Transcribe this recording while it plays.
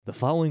The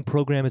following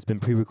program has been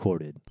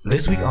pre-recorded.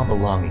 This week on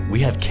Belonging, we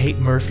have Kate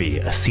Murphy,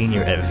 a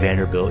senior at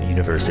Vanderbilt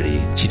University.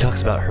 She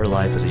talks about her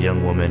life as a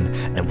young woman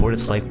and what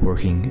it's like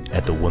working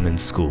at the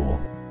women's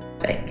school.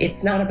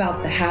 It's not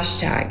about the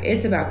hashtag,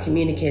 it's about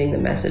communicating the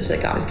message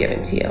that God has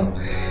given to you.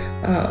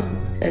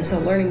 And so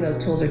learning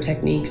those tools or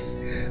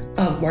techniques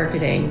of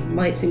marketing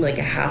might seem like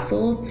a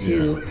hassle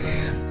to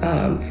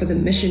for the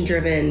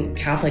mission-driven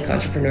Catholic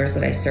entrepreneurs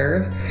that I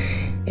serve.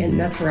 And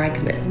that's where I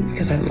come in,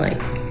 because I'm like,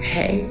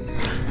 hey,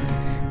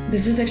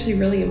 this is actually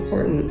really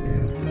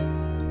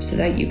important so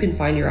that you can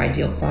find your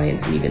ideal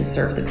clients and even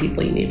serve the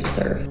people you need to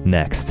serve.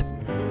 Next.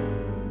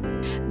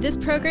 This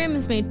program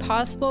is made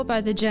possible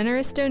by the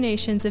generous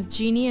donations of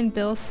Jeannie and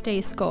Bill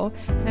Stayskull,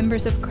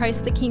 members of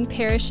Christ the King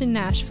Parish in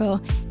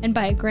Nashville, and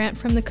by a grant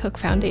from the Cook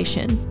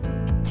Foundation.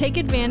 Take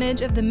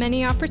advantage of the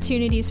many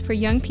opportunities for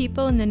young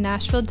people in the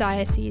Nashville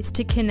Diocese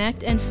to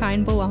connect and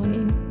find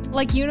belonging.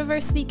 Like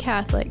University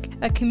Catholic,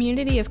 a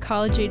community of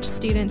college-age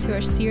students who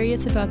are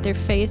serious about their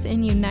faith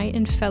and unite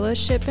in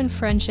fellowship and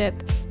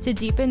friendship to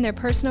deepen their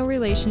personal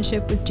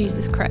relationship with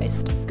Jesus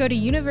Christ. Go to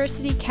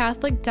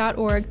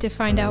universitycatholic.org to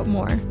find out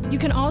more. You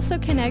can also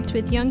connect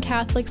with young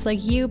Catholics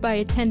like you by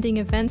attending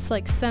events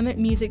like Summit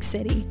Music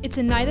City. It's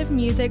a night of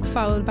music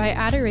followed by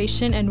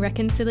adoration and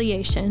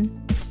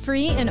reconciliation. It's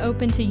free and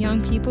open to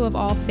young people of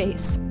all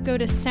faiths. Go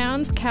to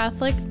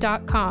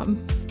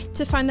soundscatholic.com.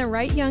 To find the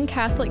right young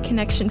Catholic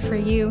connection for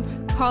you,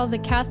 call the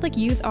Catholic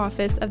Youth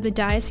Office of the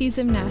Diocese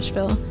of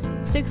Nashville,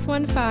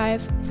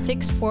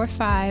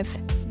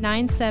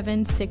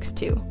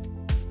 615-645-9762.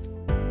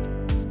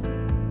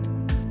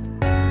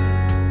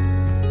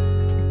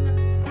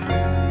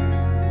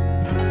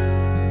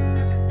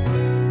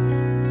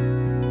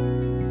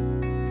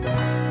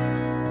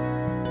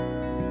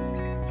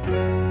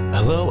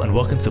 Hello and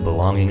welcome to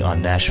Belonging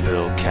on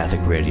Nashville Catholic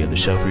Radio, the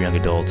show for young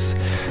adults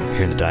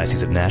here in the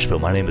Diocese of Nashville.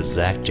 My name is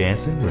Zach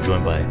Jansen. We're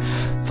joined by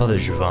Father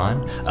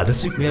Gervon.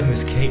 This week we have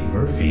Miss Kate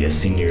Murphy, a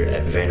senior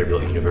at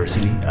Vanderbilt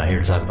University, here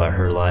to talk about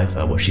her life,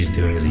 what she's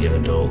doing as a young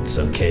adult.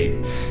 So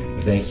Kate,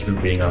 thank you for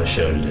being on the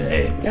show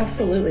today.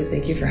 Absolutely.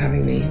 Thank you for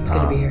having me. It's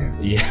good to be here.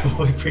 Yeah,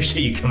 well, we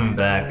appreciate you coming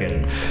back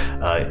and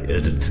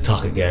to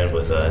talk again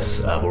with us.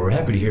 But we're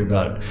happy to hear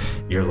about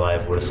your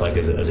life, what it's like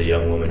as a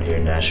young woman here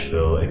in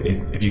Nashville.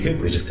 If you could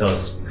please just tell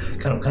us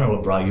kind of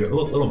what brought you, a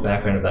little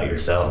background about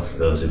yourself for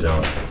those who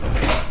don't.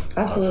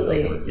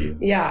 Absolutely.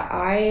 Yeah,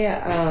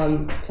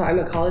 so I'm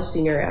a college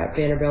senior at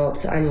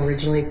Vanderbilt. I'm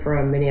originally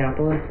from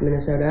Minneapolis,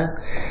 Minnesota,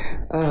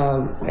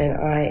 and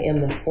I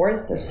am the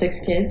fourth of 6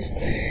 kids.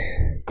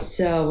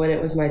 So when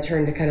it was my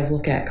turn to kind of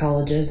look at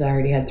colleges, I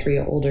already had 3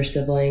 older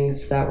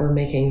siblings that were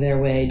making their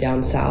way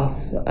down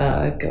south,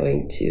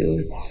 going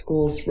to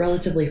schools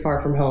relatively far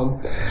from home.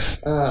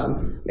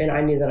 And I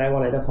knew that I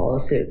wanted to follow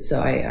suit.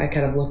 So I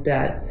kind of looked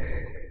at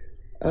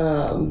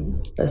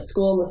a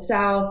school in the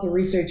South, a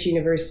research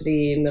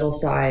university,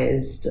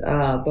 middle-sized,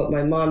 but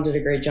my mom did a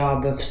great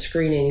job of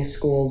screening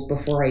schools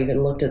before I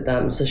even looked at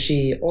them. So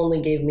she only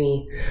gave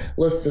me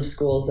lists of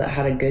schools that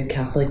had a good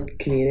Catholic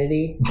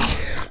community.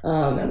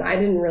 And I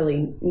didn't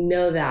really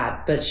know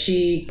that, but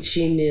she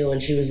knew, and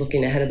she was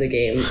looking ahead of the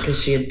game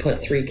because she had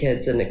put 3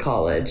 kids into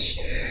college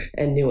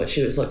and knew what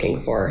she was looking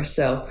for.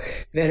 So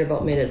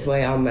Vanderbilt made its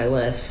way on my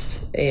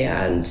list,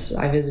 and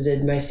I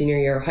visited my senior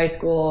year of high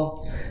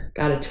school,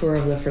 got a tour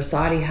of the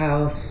Frassati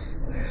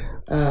house,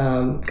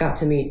 got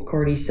to meet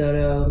Cordy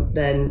Soto,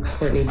 then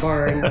Courtney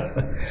Barnes,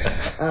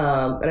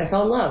 and I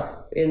fell in love,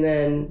 and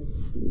then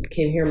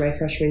came here my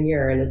freshman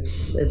year, and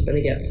it's been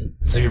a gift.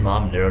 So your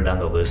mom narrowed down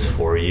the list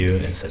for you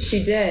and said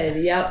she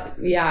did. Yep.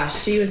 Yeah,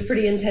 she was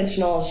pretty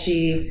intentional.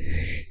 She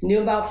knew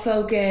about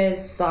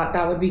Focus, thought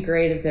that would be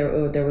great if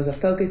there was a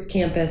Focus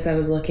campus I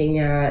was looking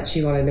at.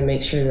 She wanted to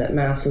make sure that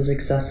Mass was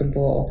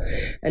accessible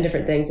and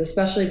different things,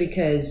 especially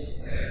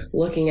because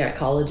looking at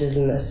colleges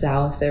in the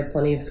South, there are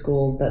plenty of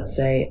schools that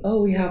say,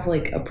 oh, we have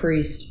like a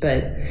priest,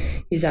 but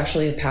he's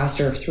actually a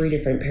pastor of 3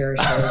 different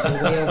parishes and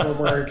way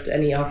overworked,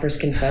 and he offers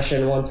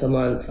confession once a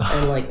month,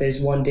 and like there's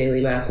 1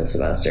 daily Mass a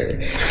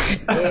semester.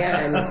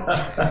 And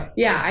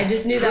yeah, I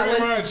just knew that was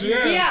much,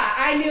 yes. Yeah,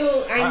 I knew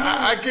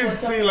I can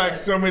see like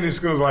so many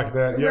schools like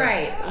that.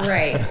 Yeah.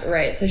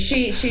 Right. So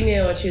she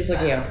knew, and she was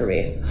looking out for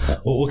me.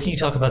 So. Well, what can you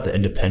talk about the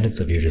independence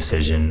of your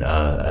decision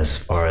as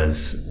far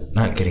as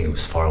not getting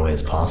as far away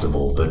as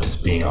possible, but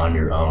just being on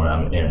your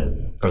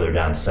own further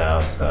down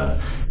south?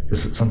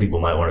 Some people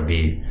might want to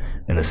be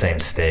in the same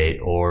state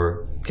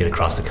or get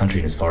across the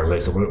country as far away.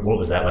 So what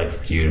was that like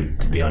for you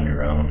to be on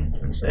your own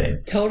and say?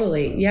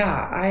 Totally.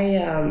 Yeah.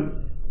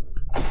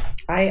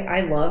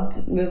 I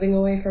loved moving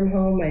away from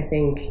home. I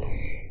think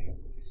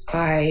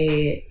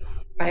I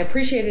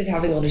appreciated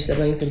having older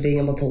siblings and being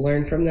able to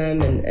learn from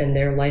them and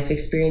their life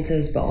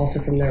experiences, but also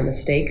from their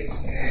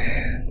mistakes.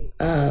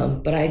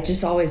 But I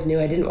just always knew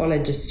I didn't want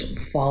to just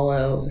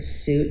follow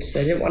suit.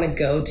 So I didn't want to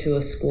go to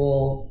a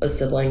school a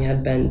sibling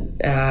had been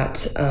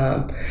at.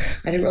 I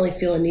didn't really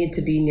feel a need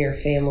to be near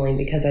family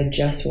because I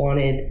just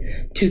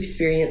wanted to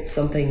experience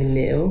something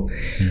new.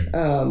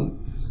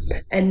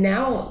 And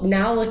now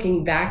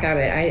looking back on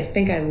it, I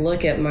think I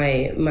look at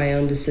my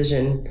own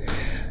decision,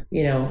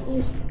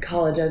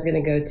 college I was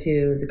going to go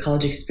to, the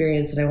college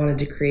experience that I wanted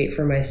to create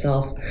for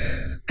myself.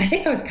 I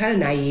think I was kind of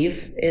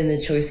naive in the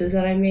choices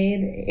that I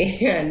made.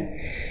 And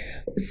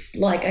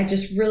like, I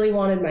just really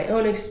wanted my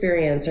own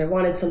experience, or I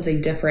wanted something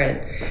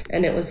different.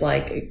 And it was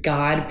like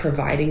God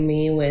providing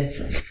me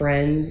with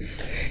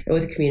friends and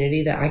with a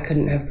community that I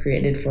couldn't have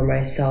created for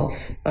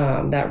myself.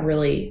 That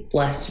really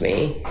blessed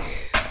me.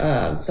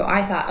 So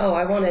I thought,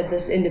 I wanted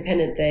this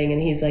independent thing.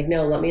 And he's like,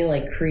 no, let me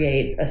like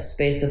create a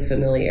space of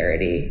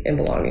familiarity and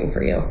belonging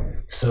for you.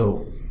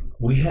 So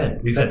we've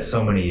had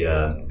so many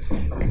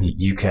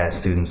UCAT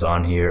students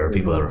on here, or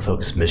people that were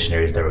focused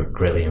missionaries that were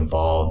greatly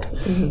involved.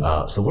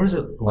 Mm-hmm. So what is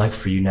it like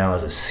for you now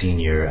as a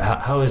senior?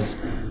 How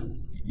has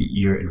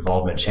your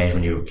involvement changed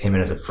when you came in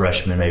as a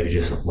freshman, maybe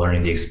just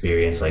learning the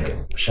experience? Like,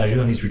 should I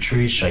go on these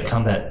retreats? Should I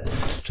come to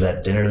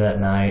that dinner that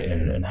night?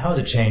 And how has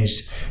it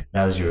changed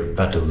now as you're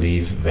about to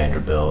leave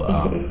Vanderbilt?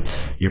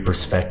 Your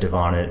perspective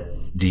on it?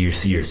 Do you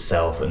see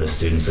yourself in the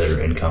students that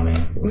are incoming?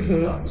 What are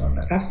your thoughts on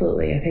that?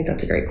 Absolutely. I think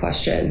that's a great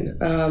question.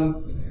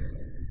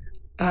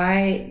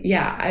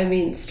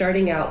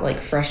 Starting out like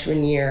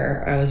freshman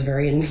year, I was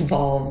very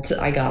involved.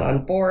 I got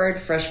on board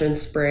freshman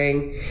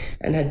spring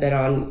and had been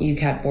on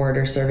UCAT board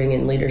or serving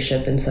in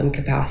leadership in some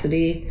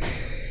capacity.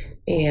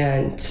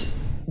 And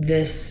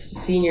this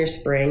senior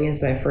spring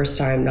is my first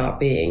time not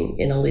being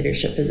in a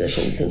leadership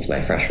position since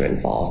my freshman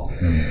fall.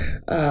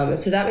 And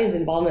so that means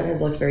involvement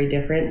has looked very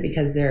different,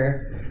 because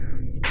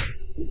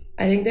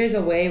I think there's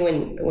a way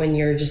when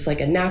you're just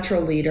like a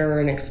natural leader or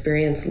an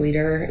experienced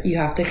leader, you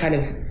have to kind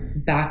of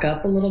back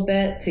up a little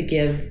bit to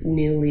give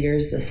new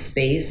leaders the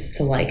space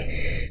to like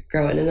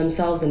grow into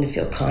themselves and to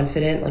feel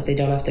confident. Like, they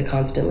don't have to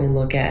constantly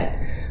look at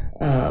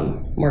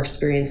more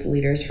experienced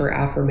leaders for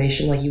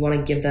affirmation. Like, you want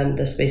to give them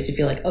the space to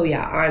feel like, oh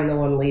yeah, I'm the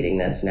one leading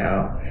this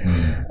now.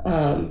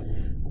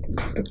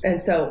 And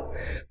so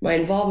my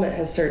involvement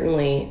has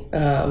certainly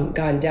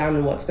gone down.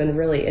 And what's been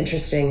really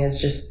interesting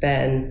has just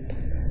been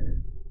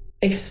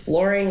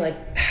exploring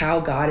like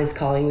how God is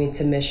calling me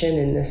to mission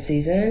in this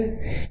season,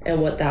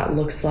 and what that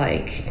looks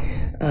like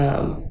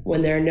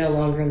when they're no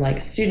longer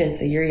like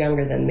students a year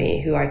younger than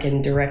me who I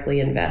can directly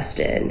invest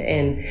in,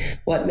 and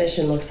what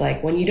mission looks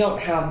like when you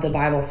don't have the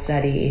Bible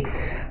study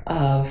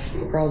of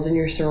girls in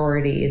your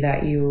sorority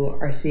that you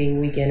are seeing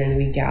week in and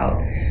week out.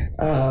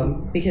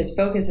 Because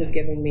Focus has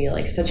given me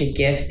like such a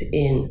gift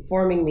in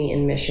forming me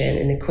in mission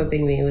and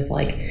equipping me with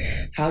like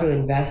how to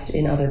invest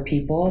in other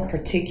people,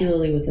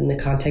 particularly within the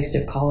context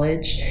of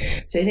college.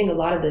 So I think a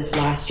lot of this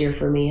last year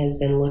for me has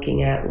been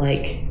looking at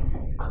like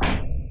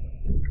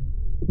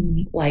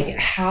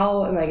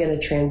how am I going to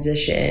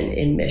transition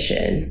in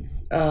mission?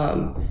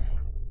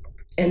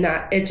 And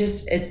that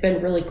it's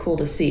been really cool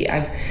to see.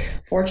 I've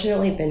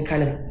fortunately been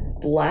kind of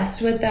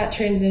blessed with that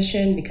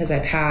transition, because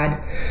I've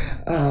had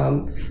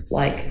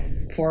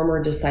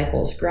former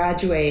disciples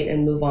graduate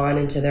and move on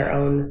into their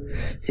own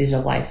season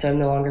of life. So I'm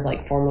no longer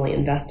like formally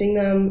investing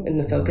them in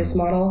the Focus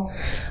model.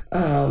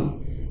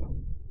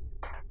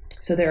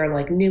 So there are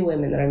like new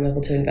women that I'm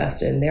able to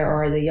invest in. There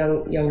are the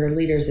younger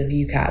leaders of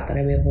UCAT that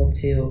I'm able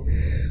to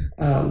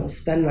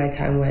spend my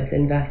time with,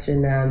 invest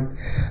in them,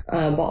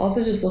 but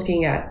also just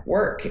looking at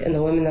work and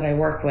the women that I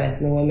work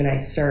with and the women I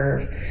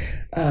serve.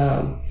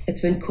 It's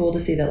been cool to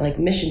see that like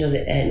mission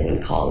doesn't end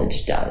when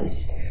college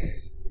does.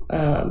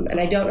 And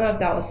I don't know if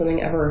that was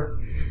something ever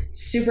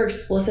super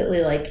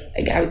explicitly, like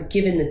I was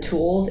given the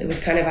tools. It was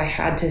kind of, I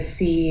had to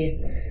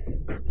see,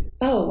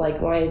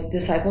 like my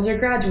disciples are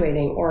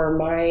graduating, or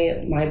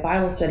my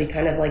Bible study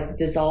kind of like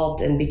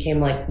dissolved and became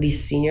like the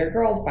senior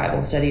girls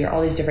Bible study, or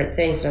all these different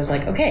things. And I was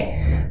like,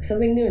 okay,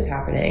 something new is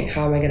happening.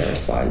 How am I going to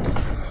respond?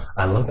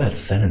 I love that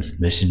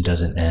sentence, mission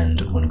doesn't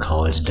end when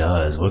college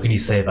does. What can you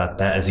say about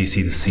that as you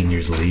see the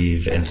seniors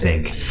leave and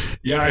think?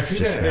 Yeah, I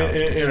think that,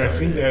 I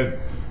think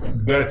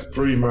that's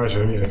pretty much,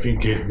 I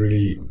think it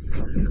really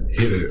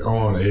hit it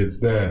on. It's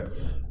that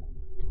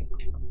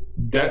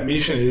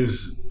mission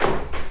is,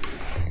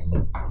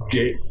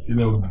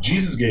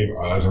 Jesus gave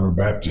us our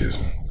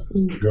baptism.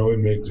 Go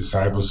and make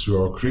disciples to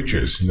all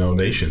creatures,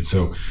 nations.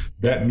 So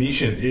that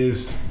mission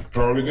is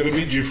probably going to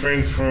be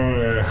different from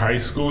a high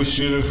school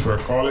student, for a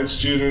college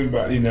student,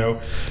 but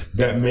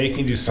that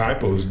making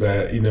disciples,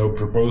 that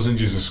proposing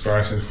Jesus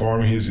Christ and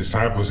forming His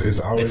disciples is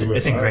always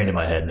it's ingrained in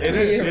my head now. It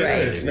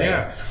is,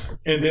 yeah.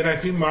 And then I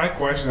think my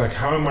question is like,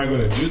 how am I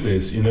going to do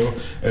this?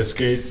 As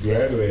Kate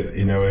graduate,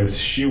 as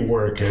she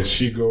work, as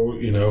she go,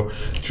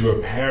 to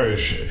a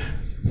parish.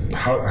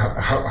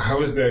 How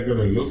is that going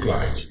to look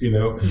like,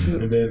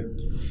 and then,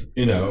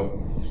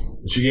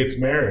 she gets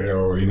married,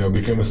 or,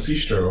 become a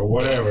sister or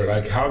whatever.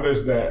 Like, how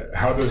does that,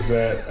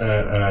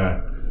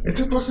 it's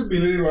a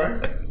possibility,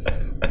 right?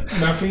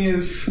 Nothing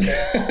is,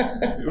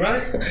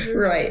 right?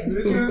 Right.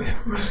 It's a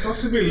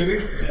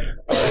possibility.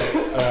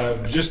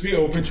 Just be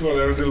open to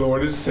whatever the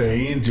Lord is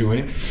saying and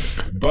doing.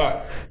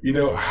 But,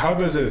 how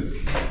does it,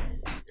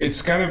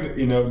 it's kind of,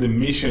 the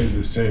mission is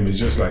the same. It's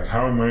just like,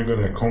 how am I going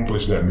to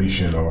accomplish that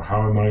mission? Or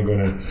how am I going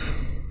to,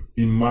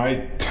 in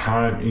my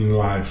time in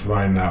life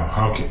right now,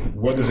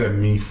 what does that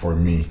mean for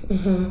me?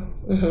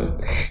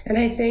 And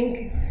I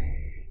think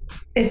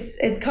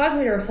it's caused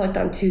me to reflect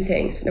on two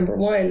things. Number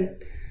one,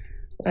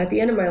 at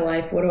the end of my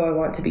life, what do I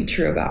want to be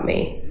true about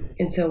me?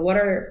 And so what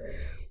are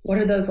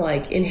those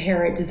like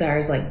inherent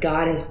desires like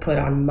God has put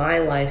on my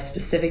life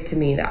specific to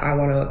me that I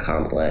want to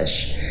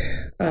accomplish?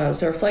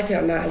 So reflecting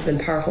on that has been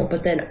powerful,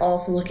 but then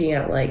also looking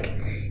at like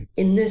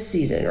in this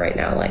season right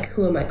now, like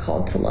who am I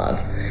called to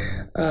love?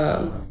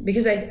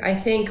 Because I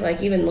think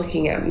like even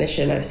looking at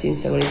mission, I've seen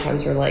so many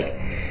times where like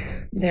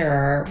there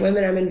are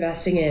women I'm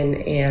investing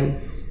in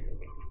and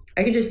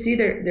I can just see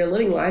they're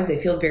living lives.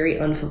 They feel very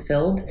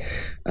unfulfilled.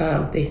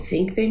 They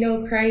think they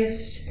know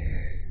Christ.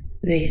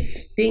 They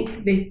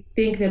think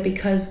that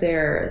because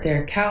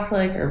they're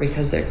Catholic or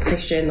because they're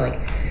Christian, like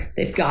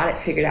they've got it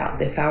figured out.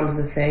 They found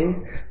the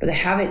thing, but they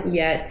haven't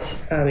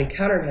yet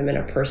encountered him in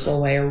a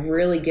personal way or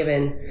really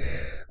given,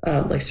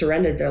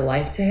 surrendered their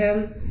life to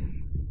him.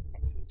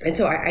 And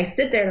so I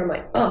sit there and I'm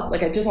like, oh,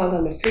 like I just want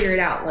them to figure it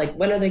out. Like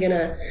when are they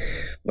gonna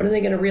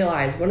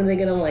realize? When are they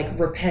gonna like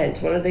repent?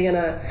 When are they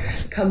gonna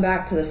come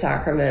back to the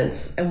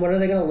sacraments? And when are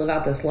they gonna live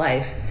out this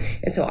life?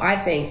 And so I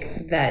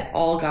think that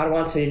all God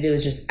wants me to do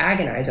is just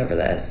agonize over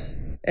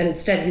this. And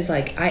instead he's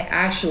like, I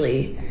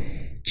actually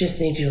just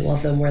need you to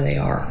love them where they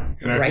are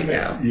right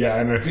now.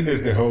 And I think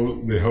there's the whole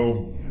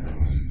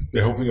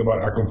thing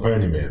about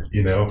accompaniment,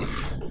 you know,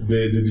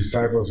 the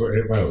disciples of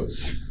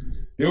Emmaus.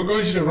 They were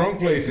going to the wrong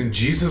place and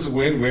Jesus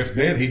went with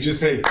them. He just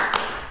said,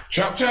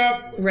 chop,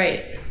 chop.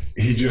 Right.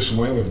 He just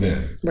went with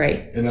them.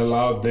 Right. And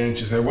allowed them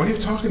to say, what are you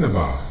talking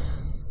about?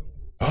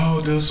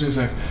 Oh, those things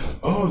like,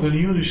 oh, don't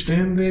you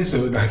understand this?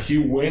 So like he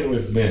went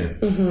with them.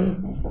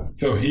 Mm-hmm.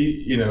 So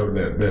he, you know,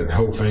 that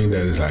whole thing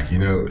that is like, you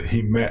know,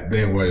 he met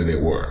them where they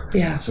were.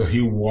 Yeah. So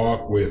he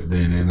walked with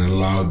them and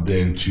allowed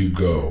them to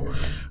go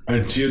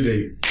until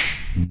they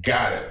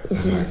got it.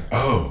 It's like,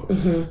 oh.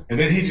 Mm-hmm. And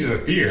then he just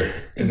appeared.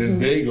 And then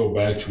they go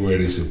back to where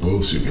they're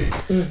supposed to be.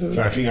 Mm-hmm.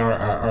 So I think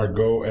our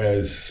goal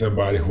as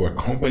somebody who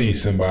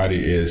accompanies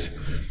somebody is,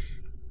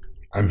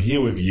 I'm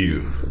here with you.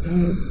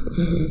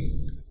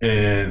 Mm-hmm.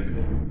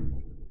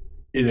 And,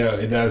 you know,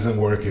 it doesn't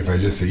work if I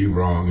just say you're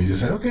wrong. You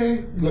just say,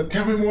 okay,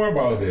 tell me more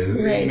about this.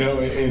 Right. You know,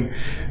 and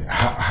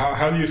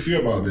how do you feel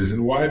about this?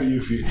 And why do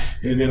you feel?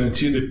 And then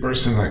until the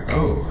person's like,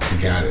 oh,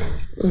 I got it.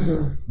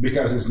 Mm-hmm.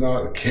 Because it's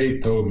not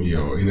Kate told me,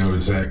 or, you know,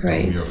 Zach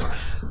told me, or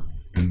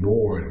the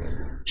Lord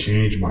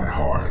changed my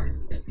heart.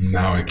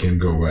 Now I can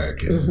go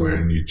back and where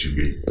I need to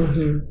be.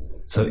 Mm-hmm.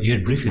 So you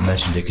had briefly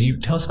mentioned it. Can you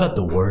tell us about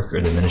the work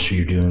or the ministry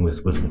you're doing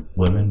with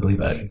women, believe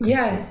that?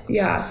 Yes,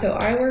 yeah. So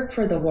I work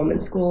for the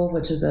Women's School,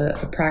 which is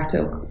a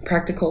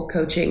practical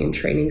coaching and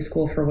training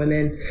school for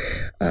women.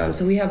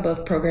 So we have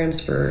both programs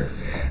for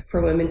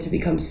women to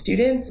become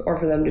students or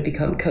for them to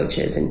become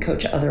coaches and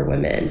coach other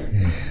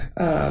women.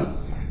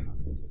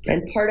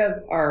 And part of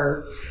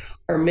our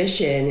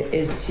mission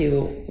is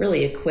to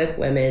really equip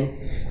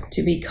women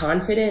to be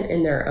confident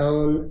in their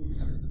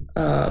own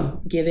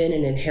given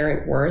and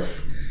inherent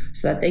worth,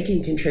 so that they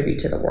can contribute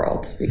to the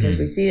world. Because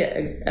we see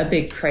a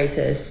big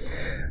crisis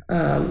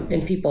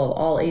in people of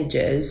all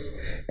ages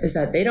is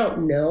that they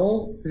don't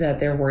know that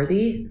they're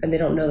worthy and they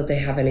don't know that they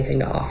have anything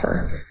to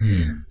offer.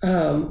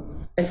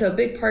 And so a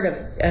big part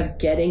of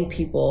getting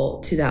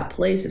people to that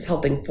place is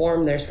helping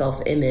form their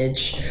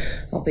self-image,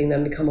 helping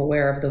them become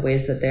aware of the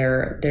ways that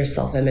their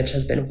self-image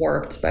has been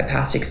warped by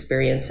past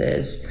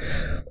experiences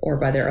or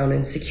by their own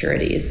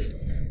insecurities.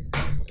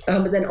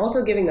 But then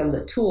also giving them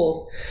the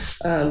tools,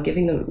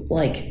 giving them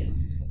like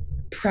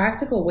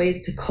practical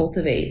ways to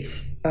cultivate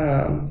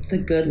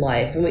the good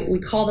life. And we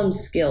call them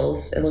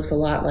skills. It looks a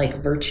lot like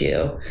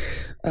virtue.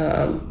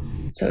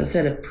 So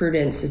instead of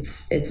prudence,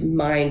 it's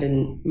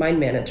mind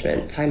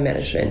management, time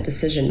management,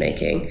 decision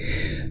making,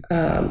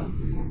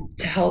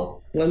 to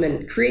help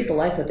women create the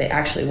life that they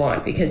actually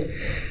want. Because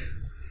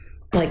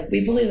like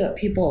we believe that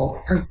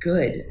people are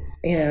good,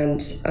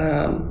 and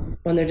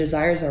when their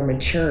desires are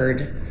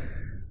matured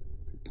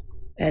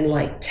and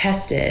like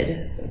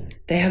tested,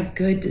 they have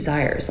good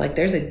desires. Like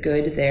there's a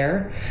good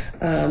there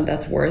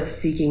that's worth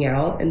seeking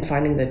out and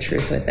finding the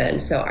truth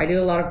within. So I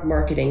do a lot of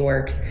marketing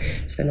work,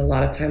 spend a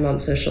lot of time on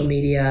social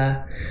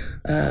media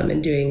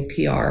and doing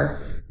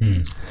PR.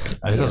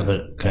 I was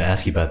going to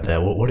ask you about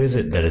that. What is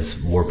it that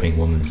is warping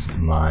women's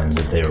minds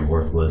that they are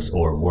worthless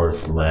or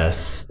worth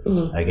less?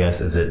 I guess,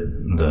 is it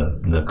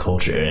the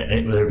culture,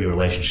 whether it be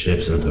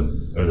relationships or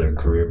their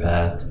career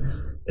path?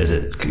 Is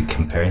it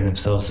comparing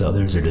themselves to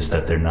others, or just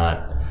that they're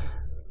not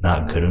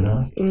good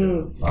enough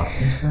to offer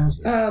themselves?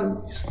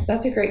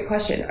 That's a great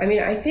question. I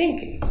mean, I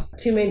think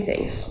two main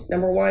things.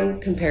 Number one,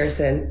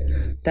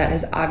 comparison. That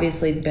has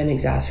obviously been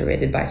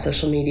exacerbated by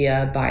social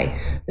media, by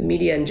the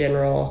media in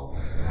general,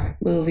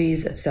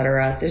 movies,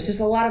 etc. There's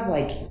just a lot of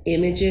like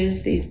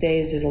images these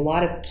days. There's a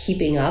lot of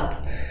keeping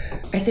up.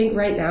 I think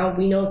right now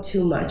we know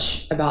too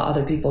much about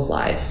other people's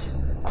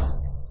lives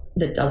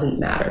that doesn't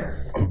matter,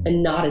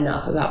 and not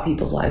enough about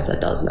people's lives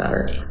that does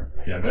matter.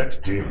 Yeah, that's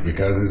deep,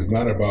 because it's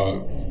not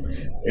about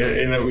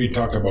And we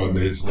talked about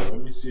this. Let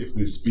me see if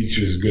this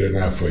picture is good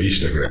enough for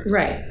Instagram.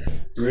 Right.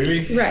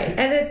 Really? Right.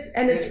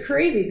 And it's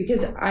crazy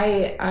because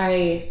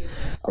a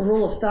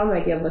rule of thumb I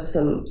give with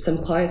some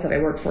clients that I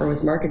work for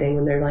with marketing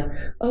when they're like,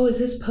 oh, is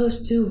this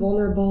post too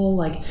vulnerable?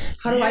 Like,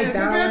 how do I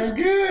balance? That's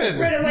good.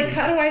 Right. I'm like,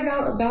 how do I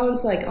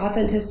balance like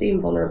authenticity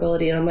and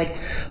vulnerability? And I'm like,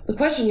 the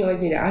question you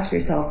always need to ask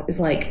yourself is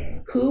like,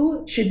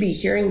 who should be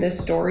hearing this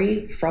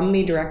story from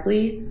me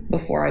directly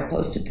before I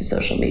post it to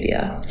social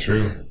media?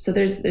 True. So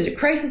there's a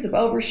crisis of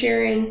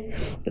oversharing,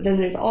 but then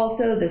there's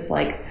also this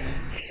like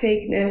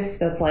fakeness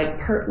that's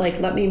like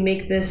let me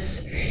make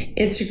this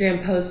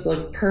Instagram post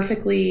look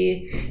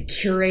perfectly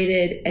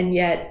curated and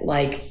yet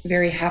like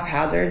very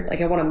haphazard. Like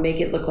I want to make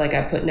it look like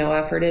I put no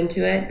effort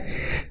into it.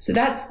 So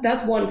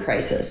that's one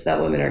crisis that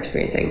women are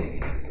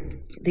experiencing.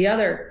 The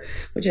other,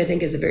 which I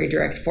think is a very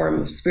direct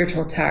form of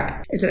spiritual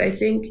attack, is that I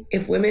think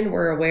if women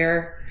were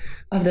aware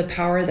of the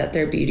power that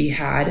their beauty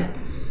had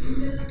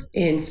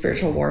in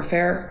spiritual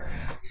warfare,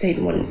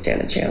 Satan wouldn't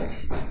stand a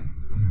chance.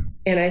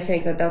 And I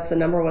think that that's the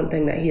number one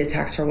thing that he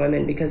attacks for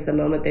women, because the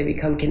moment they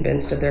become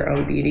convinced of their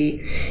own beauty,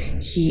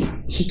 he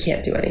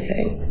can't do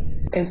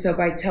anything. And so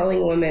by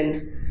telling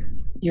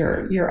women,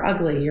 you're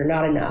ugly, you're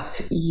not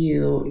enough,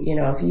 you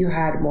know, if you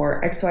had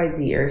more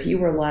XYZ or if you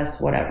were less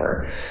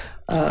whatever,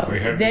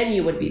 then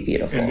you would be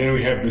beautiful. And then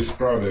we have this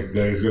product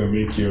that is going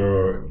to make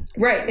your...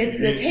 Right. It's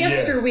this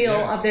hamster wheel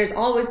of there's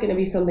always going to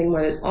be something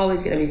more. There's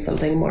always going to be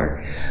something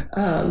more.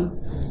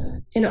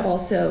 And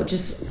also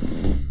just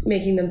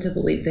making them to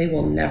believe they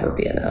will never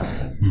be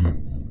enough.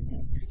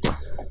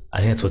 I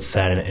think that's what's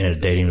sad in a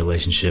dating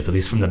relationship, at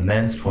least from the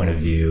men's point of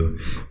view,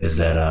 is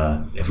that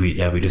if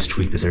we just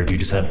tweak this, or if you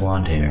just had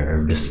blonde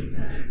hair, or just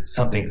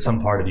some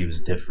part of you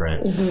is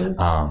different.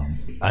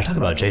 I talk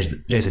about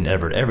Jason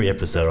Everett every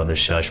episode on this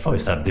show. I should probably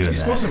stop doing that. You're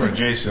supposed to about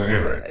Jason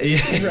Everett.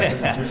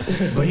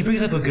 Yeah. But he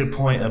brings up a good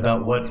point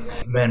about what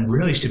men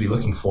really should be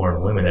looking for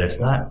in women, that it's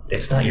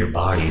not your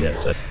body.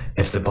 That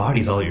if the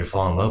body's all that you're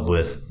falling in love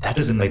with, that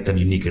doesn't make them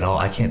unique at all.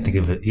 I can't think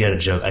of it. He had a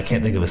joke. I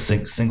can't think of a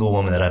single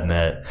woman that I've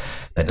met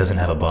that doesn't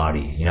have a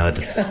body. You know,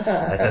 that's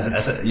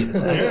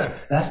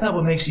not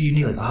what makes you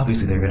unique. Like,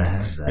 obviously they're going to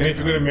have that. And if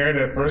you're going to marry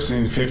that person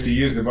in 50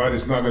 years, the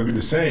body's not going to be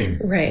the same.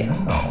 Right.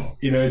 No.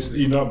 You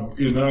know,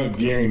 you're not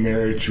getting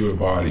married to a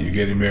body. You're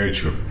getting married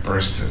to a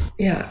person.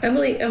 Yeah.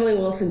 Emily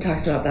Wilson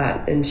talks about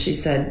that, and she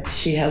said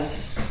she has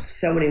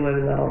so many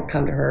women that'll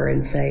come to her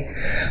and say,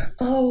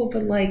 oh,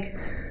 but like,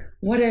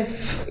 what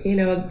if, you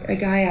know, a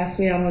guy asks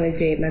me out on a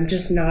date and I'm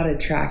just not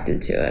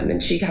attracted to him?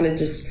 And she kind of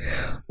just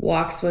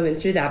walks women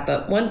through that.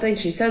 But one thing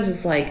she says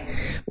is like,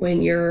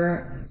 when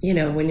you're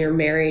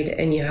married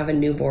and you have a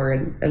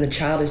newborn and the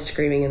child is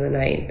screaming in the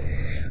night,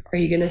 are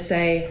you going to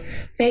say,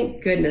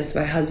 thank goodness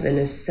my husband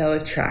is so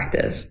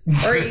attractive?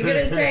 Or are you going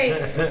to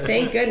say,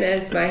 thank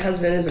goodness my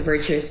husband is a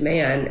virtuous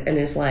man and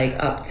is like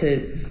up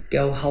to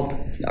go help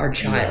our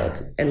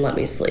child and let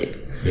me sleep?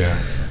 Yeah.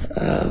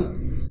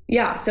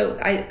 Yeah, so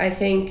I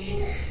think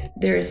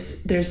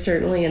there's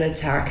certainly an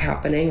attack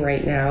happening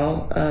right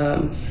now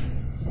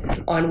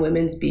on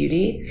women's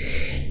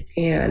beauty,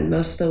 and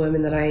most of the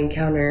women that I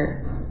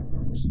encounter,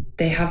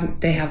 they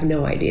have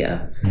no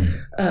idea,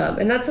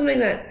 and that's something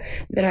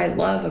that I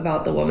love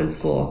about the Women's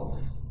School,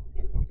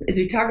 is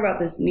we talk about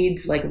this need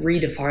to like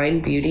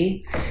redefine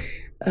beauty.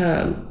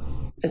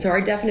 And so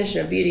our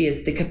definition of beauty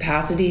is the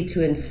capacity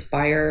to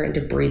inspire and to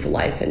breathe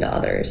life into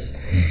others.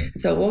 And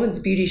so a woman's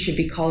beauty should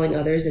be calling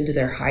others into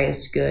their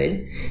highest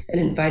good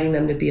and inviting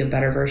them to be a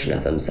better version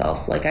of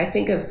themselves. Like, I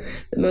think of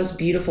the most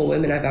beautiful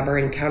women I've ever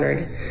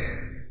encountered,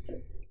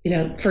 you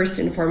know, first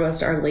and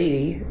foremost, Our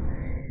Lady.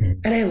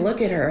 And I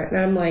look at her and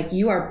I'm like,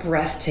 you are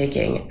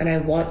breathtaking and I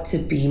want to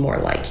be more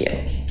like you.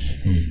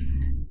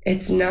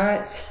 It's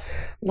not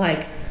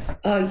like,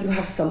 oh, you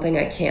have something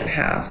I can't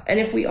have. And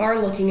if we are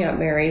looking at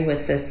Mary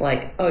with this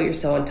like, oh, you're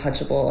so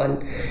untouchable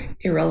and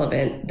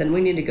irrelevant, then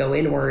we need to go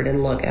inward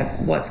and look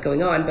at what's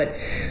going on. But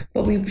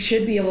we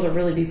should be able to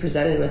really be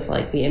presented with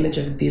like the image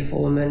of a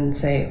beautiful woman and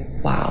say,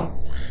 wow.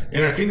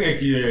 And I think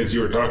like, as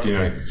you were talking,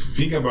 like,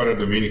 think about a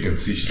Dominican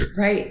sister.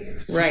 Right.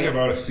 Think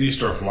about a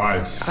sister of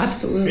lives.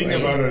 Absolutely.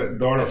 Think about a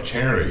daughter of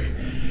charity.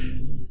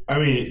 I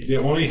mean, they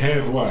only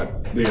have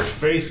their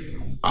face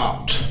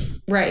out.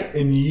 Right.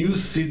 And you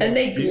see and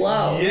they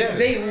glow. Yes.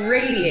 They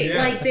radiate. Yes.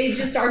 Like they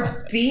just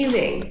are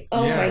beaming.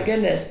 Oh yes. my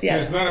goodness. Yes. So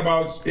it's not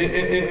about,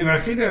 and I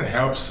think that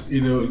helps, you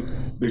know,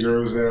 the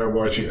girls that are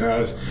watching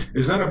us.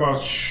 It's not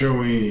about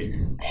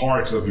showing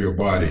parts of your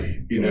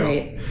body, you know.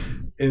 Right.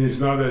 And it's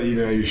not that, you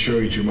know, you're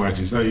showing too much.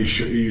 It's not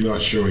you're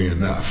not showing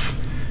enough.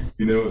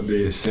 You know,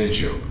 the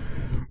essential.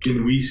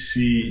 Can we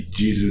see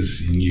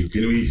Jesus in you?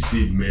 Can we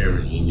see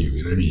Mary in you?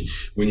 You know what I mean?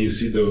 When you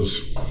see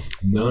those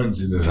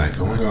nuns and it's like,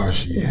 oh my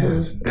gosh,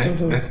 yes,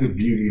 that's the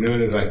beauty. You know,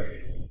 and it's like,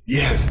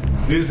 yes,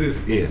 this is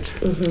it.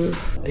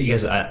 You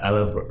guys, I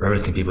love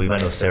referencing people. You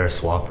might know Sarah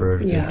Swafford,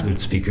 good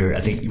speaker. I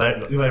think you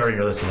might already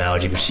know this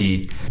analogy, but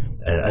she,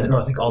 I don't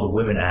know, I think all the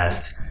women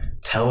asked,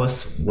 tell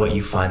us what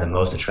you find the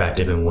most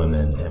attractive in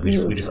women. And we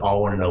just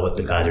all want to know what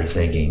the guys are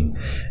thinking.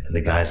 And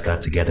the guys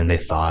got together and they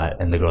thought,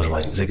 and the girls were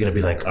like, is it going to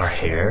be like our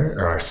hair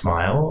or our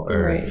smile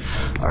or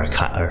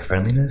our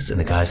friendliness? And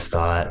the guys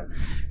thought,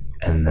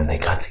 and then they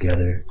got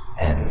together.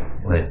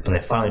 And when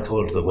they finally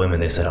told it to the women,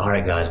 they said, all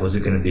right, guys, what's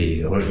it going to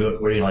be? What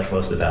do you like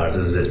most about us?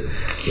 Is it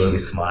when we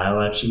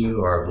smile at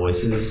you or our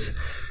voices?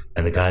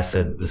 And the guys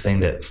said the thing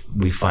that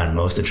we find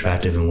most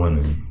attractive in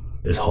women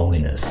is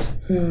holiness,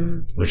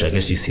 which I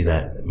guess you see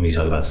that when you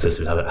talk about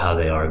sisters, how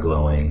they are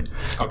glowing.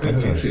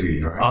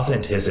 Authenticity, right?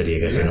 Authenticity, I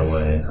guess, in a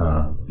way.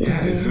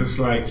 Yeah, it's just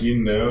like,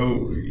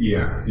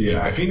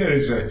 I think that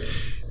is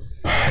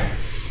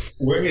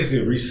where is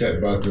the reset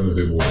button of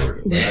the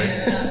world,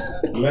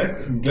 right?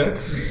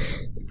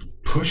 let's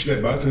push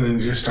that button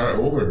and just start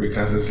over,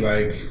 because it's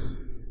like,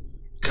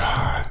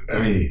 God, I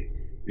mean,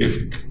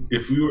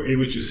 if we were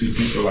able to see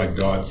people like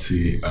God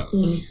see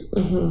us,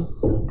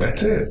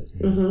 that's it.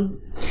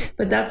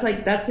 But that's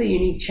the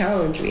unique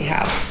challenge we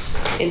have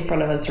in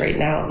front of us right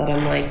now, that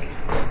I'm like,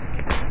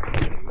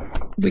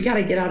 we got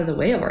to get out of the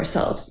way of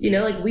ourselves.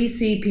 Like, we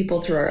see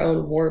people through our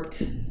own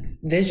warped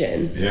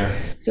vision. Yeah.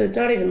 So it's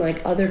not even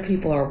like other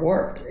people are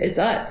warped. It's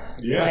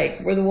us. Yes.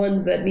 Like, we're the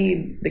ones that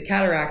need the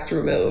cataracts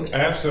removed.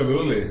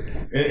 Absolutely.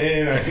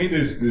 And I think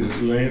this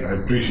lane, I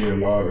appreciate a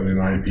lot in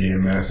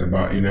IPMS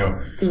about,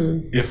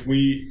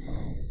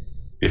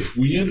 if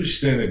we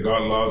understand that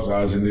God loves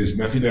us and there's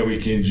nothing that we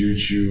can do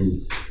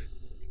to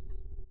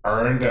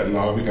earn that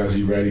love because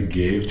he already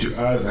gave to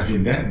us, I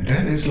mean, that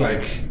is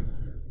like,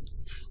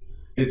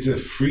 it's a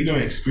freedom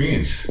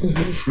experience.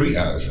 Free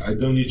us. I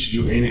don't need to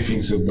do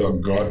anything so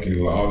that God can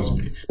love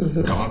me.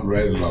 God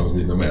already loves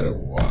me no matter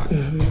what.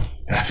 And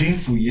I think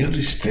if we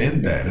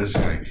understand that, it's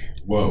like,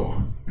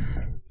 whoa.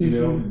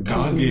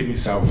 God gave me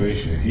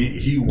salvation.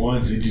 He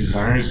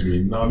desires me,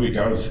 not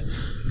because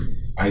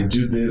I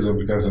do this or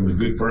because I'm a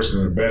good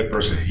person or a bad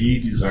person. He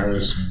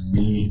desires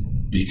me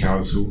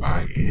because who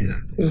I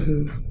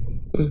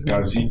am.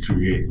 Because he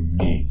created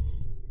me.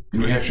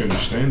 We have to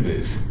understand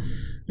this.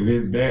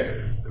 And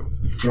then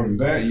from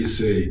that you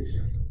say,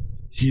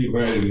 he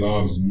already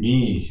loves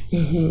me.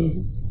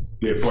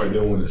 Therefore I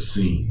don't want to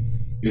see.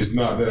 It's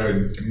not that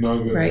I'm not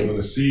going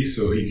to see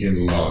so he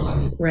can love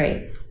me.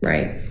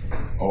 Right.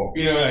 Or,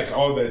 like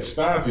all that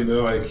stuff,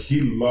 like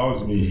he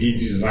loves me, he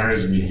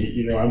desires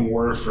me, I'm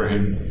worth for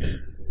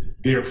him.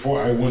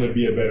 Therefore, I want to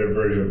be a better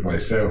version of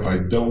myself. I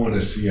don't want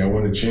to see, I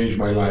want to change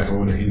my life. I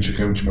want him to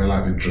come into my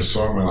life and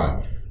transform my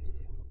life.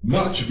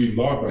 Not to be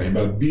loved by him,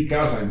 but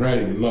because I'm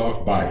already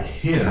loved by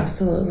him.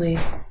 Absolutely.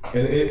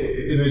 And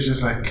it's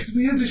just like, can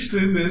we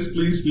understand this,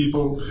 please,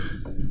 people?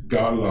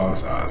 God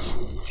loves us.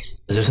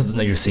 Is there something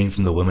that you're seeing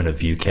from the women of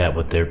VCAT,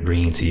 what they're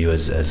bringing to you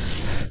as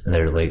in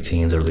their late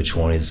teens, early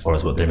 20s, as far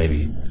as what they're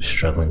maybe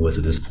struggling with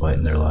at this point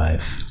in their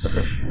life?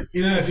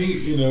 I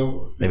think,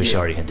 maybe she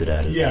already hinted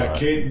at it. Yeah,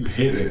 Kate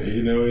hit it,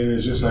 and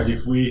it's just like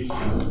if we,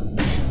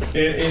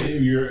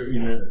 and you're,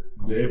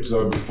 the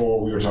episode before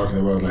we were talking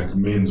about like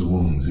men's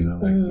wounds,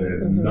 that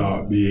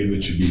not be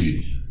able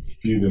to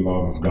feel the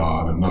love of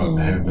God and not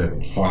have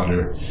that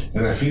father.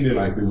 And I feel that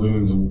like the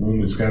women's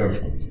wound is kind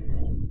of,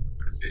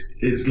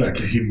 it's like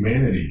a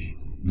humanity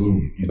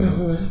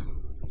wound,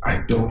 I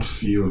don't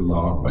feel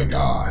loved by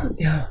God.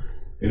 Yeah.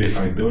 And if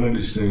I don't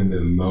understand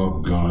that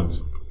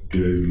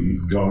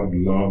God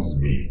loves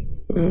me,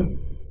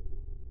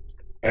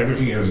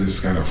 everything else is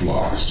kind of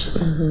lost.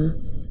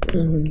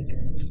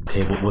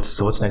 Okay, well,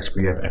 what's next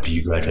for you after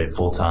you graduate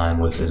full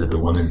time? Is it the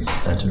Women's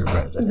Center?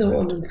 Right? The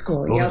Women's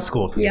School. Women's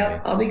School. For you.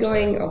 I'll be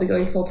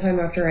going full time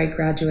after I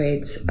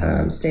graduate.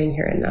 Staying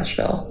here in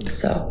Nashville.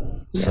 So.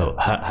 Yeah. So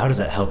how does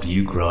that help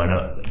you grow? I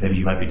know maybe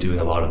you might be doing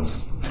a lot of,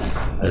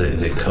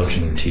 is it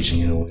coaching or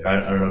teaching?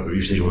 I don't know, but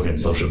usually you're working in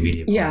social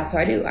media. Yeah, so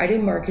I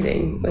do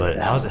marketing. But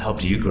how has it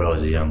helped you grow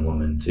as a young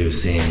woman too,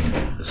 seeing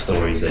the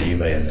stories that you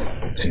may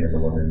have seen in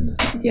the women?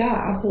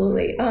 Yeah,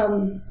 absolutely.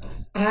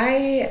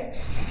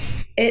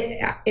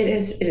 It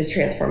has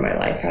transformed my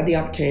life. I had the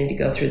opportunity to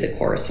go through the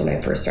course when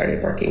I first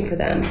started working for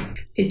them.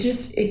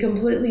 It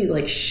completely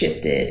like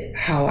shifted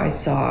how I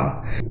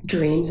saw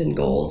dreams and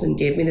goals, and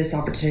gave me this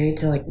opportunity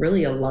to like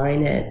really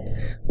align it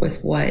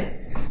with what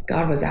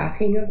God was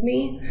asking of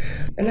me.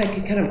 And I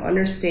could kind of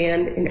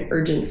understand an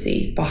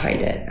urgency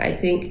behind it. I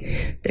think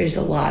there's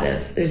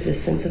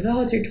this sense of,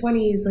 it's your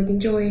 20s, like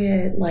enjoy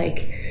it,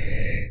 like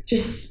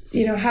just,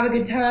 have a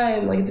good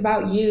time. Like it's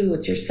about you.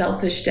 It's your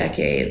selfish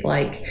decade.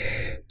 Like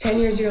 10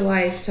 years of your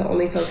life to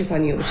only focus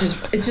on you, it's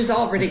just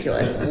all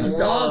ridiculous. It's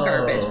just all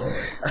garbage.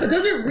 But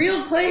those are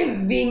real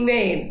claims being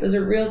made. About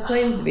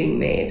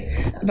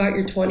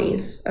your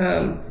 20s.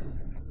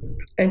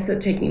 And so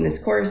taking this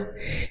course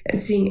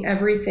and seeing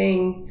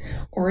everything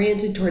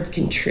oriented towards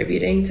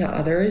contributing to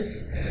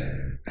others,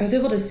 I was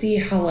able to see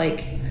how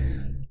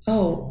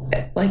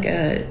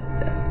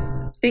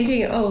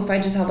thinking, if I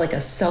just have like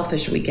a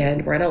selfish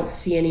weekend where I don't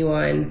see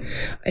anyone,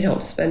 I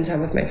don't spend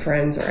time with my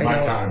friends, or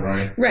time,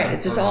 right? Right.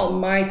 It's just all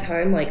my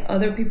time. Like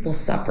other people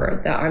suffer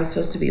that I'm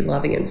supposed to be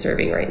loving and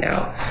serving right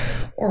now.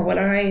 Or when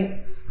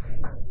I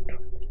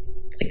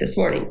like this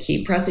morning,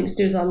 keep pressing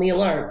snooze on the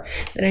alarm.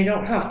 Then I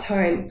don't have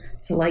time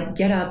to like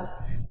get up,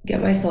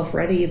 get myself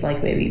ready,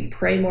 like maybe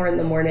pray more in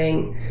the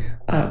morning,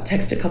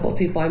 text a couple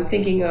people I'm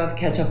thinking of,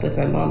 catch up with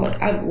my mom.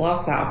 Like I've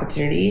lost that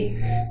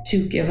opportunity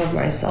to give of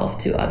myself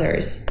to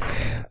others.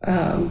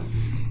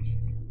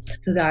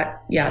 So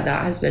that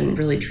has been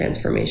really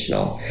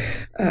transformational.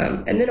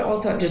 And then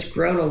also I've just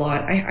grown a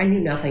lot. I knew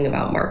nothing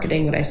about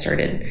marketing when I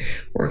started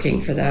working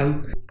for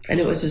them. And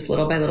it was just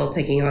little by little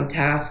taking on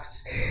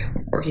tasks,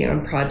 working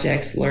on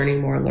projects, learning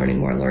more.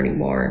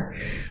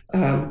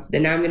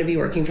 Then now I'm going to be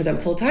working for them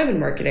full time in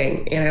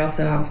marketing. And I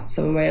also have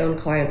some of my own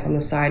clients on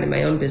the side in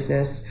my own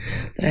business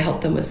that I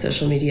help them with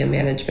social media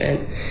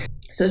management.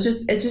 So it's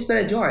just been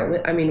a joy.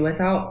 I mean,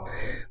 without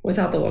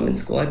the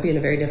women's school, I'd be in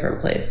a very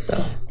different place.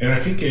 So, and I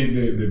think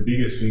the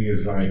biggest thing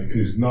is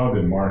not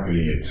the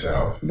marketing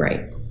itself,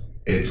 right?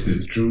 It's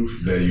the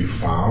truth that you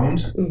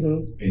found,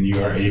 and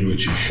you are able to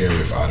share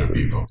with other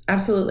people.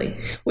 Absolutely,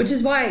 which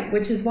is why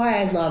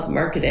I love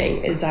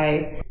marketing. It's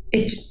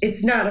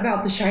not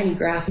about the shiny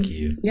graphic. Thank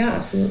you. Yeah,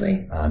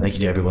 absolutely. Thank you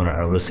to everyone in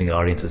our listening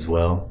audience as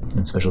well.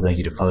 And special thank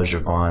you to Father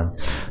Gervon,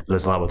 who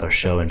does a lot with our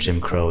show, and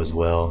Jim Crow as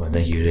well. And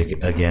thank you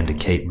again to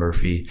Kate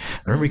Murphy.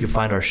 Remember, you can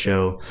find our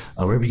show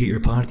wherever you get your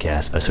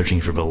podcast by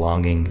searching for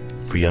Belonging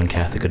for Young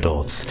Catholic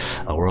Adults.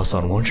 We're also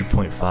on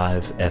 100.5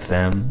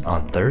 FM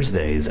on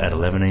Thursdays at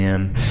 11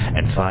 a.m.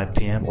 and 5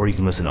 p.m. Or you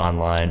can listen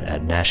online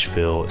at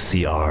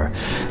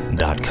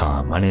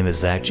NashvilleCR.com. My name is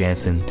Zach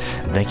Jansen.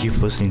 And thank you for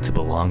listening to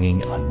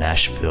Belonging on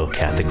Nashville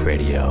Catholic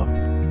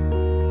Radio.